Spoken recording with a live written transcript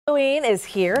Halloween is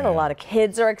here, and a lot of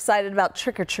kids are excited about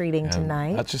trick-or-treating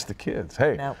tonight. Not just the kids.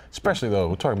 Hey, especially though,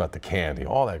 we're talking about the candy,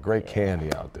 all that great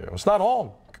candy out there. It's not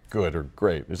all good or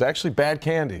great. There's actually bad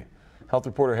candy. Health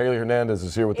reporter Haley Hernandez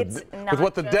is here with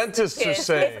what the dentists are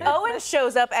saying. If Owen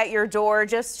shows up at your door,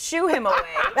 just shoo him away.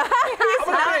 He's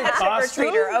not a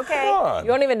trick-or-treater, okay? You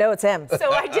won't even know it's him.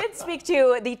 So I did speak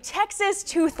to the Texas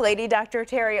tooth lady, Dr.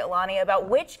 Terry Alani, about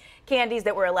which candies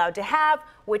that we're allowed to have,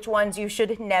 which ones you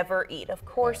should never eat. Of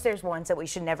course, there's ones that we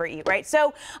should never eat, right?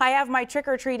 So I have my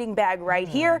trick-or-treating bag right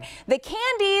here. The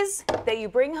candies that you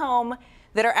bring home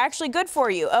that are actually good for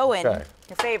you. Owen, your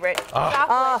favorite.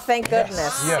 Oh, thank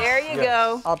goodness. Yes. There you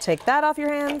go. I'll take that off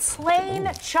your hands. Plain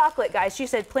chocolate, guys. She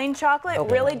said plain chocolate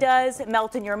really does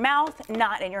melt in your mouth,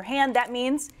 not in your hand. That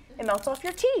means it melts off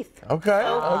your teeth. Okay,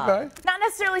 Not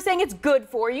necessarily saying it's good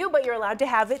for you, but you're allowed to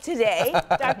have it today.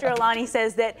 Dr. Alani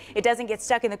says that it doesn't get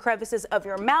stuck in the crevices of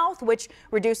your mouth, which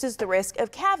reduces the risk of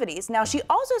cavities. Now, she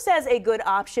also says a good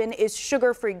option is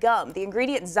sugar-free gum. The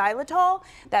ingredient xylitol,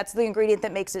 that's the ingredient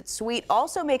that makes it sweet,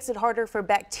 also makes it harder for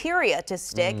bacteria to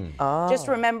stick. Just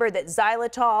remember that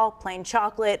xylitol, plain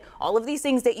chocolate, all of these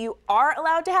things that you are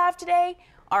allowed to have today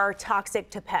are toxic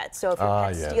to pets. So if your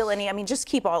pets steal any, I mean, just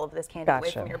keep all of this candy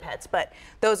away from your pets. But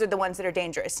those are the ones that are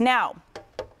dangerous. Now,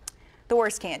 the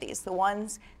worst candies, the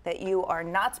ones that you are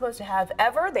not supposed to have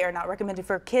ever. They are not recommended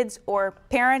for kids or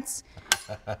parents.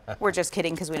 We're just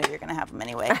kidding because we know you're going to have them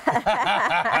anyway.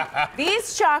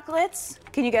 These chocolates,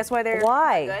 can you guess why they're good?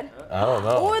 I don't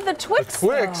know. Or the Twix. The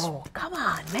Twix. Oh, come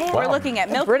on, man. We're looking at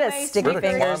Milky Britta's Way, sticky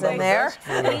fingers in there.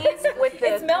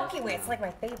 It's Milky Way. It's like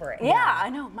my favorite. Yeah, I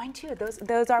know. Mine too. Those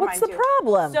are What's mine the too.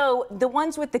 problem? So the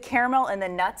ones with the caramel and the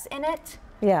nuts in it,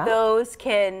 those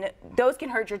can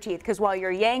hurt your teeth because while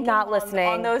you're yanking on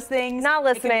those things,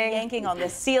 it can be yanking on the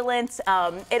sealants.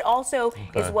 It also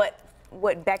is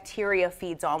what bacteria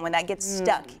feeds on when that gets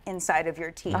stuck inside of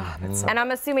your teeth. And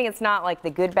I'm assuming it's not like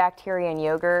the good bacteria in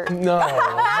yogurt. No.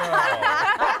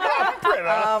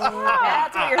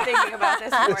 That's what you're thinking about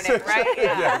this morning, right?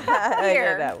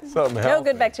 Here. No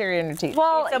good bacteria in your teeth.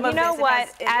 Well, you know what?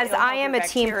 As I am a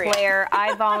team player,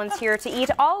 I volunteer to eat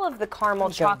all of the caramel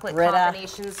chocolate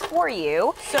combinations for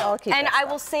you. And I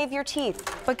will save your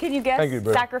teeth. But can you guess?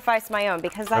 Sacrifice my own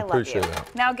because I love you. Appreciate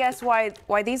that. Now guess why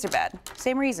these are bad.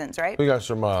 Same reasons, right? We got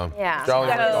some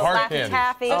Jolly hard candies.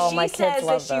 Taffy. So she says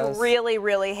that she really,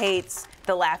 really hates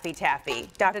the Laffy Taffy.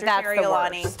 Dr. Terry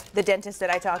Alani, the dentist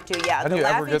that I talked to, How do you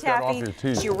ever get that off your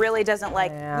teeth? She really doesn't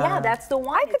like. Yeah, that's the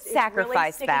one. I could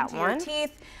sacrifice that one.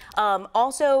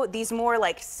 Also, these more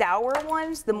like sour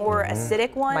ones, the more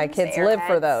acidic ones. My kids live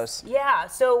for those. Yeah,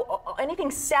 so anything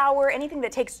sour, anything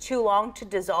that takes too long to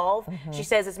dissolve, she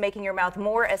says is making your mouth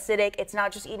more acidic. It's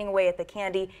not just eating away at the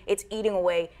candy, it's eating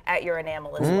away at your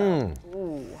enamel as well.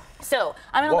 Ooh. So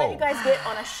I'm going to let you guys get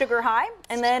on a sugar high,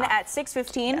 and then at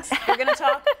 6:15, we're going to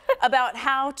talk about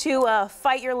how to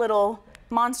fight your little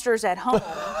monsters at home.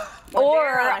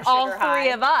 Or all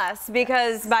three of us,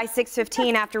 because by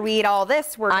 6:15, after we eat all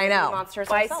this, we're going to be monsters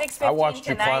ourselves. I watched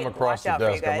you climb across the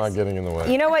desk. I'm not getting in the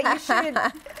way. You know what? You should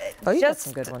you got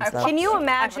some good ones, though. Can you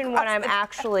imagine when I'm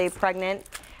actually pregnant?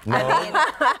 No.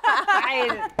 I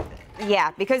mean,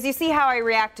 yeah, because you see how I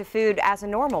react to food as a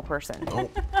normal person.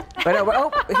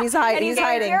 He's hiding. He's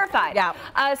terrified. Yeah.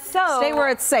 So stay where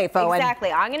it's safe, Owen.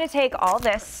 Exactly. I'm going to take all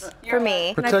this for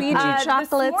me. Can I feed you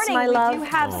chocolates, this morning my love? We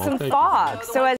do have some fog. So as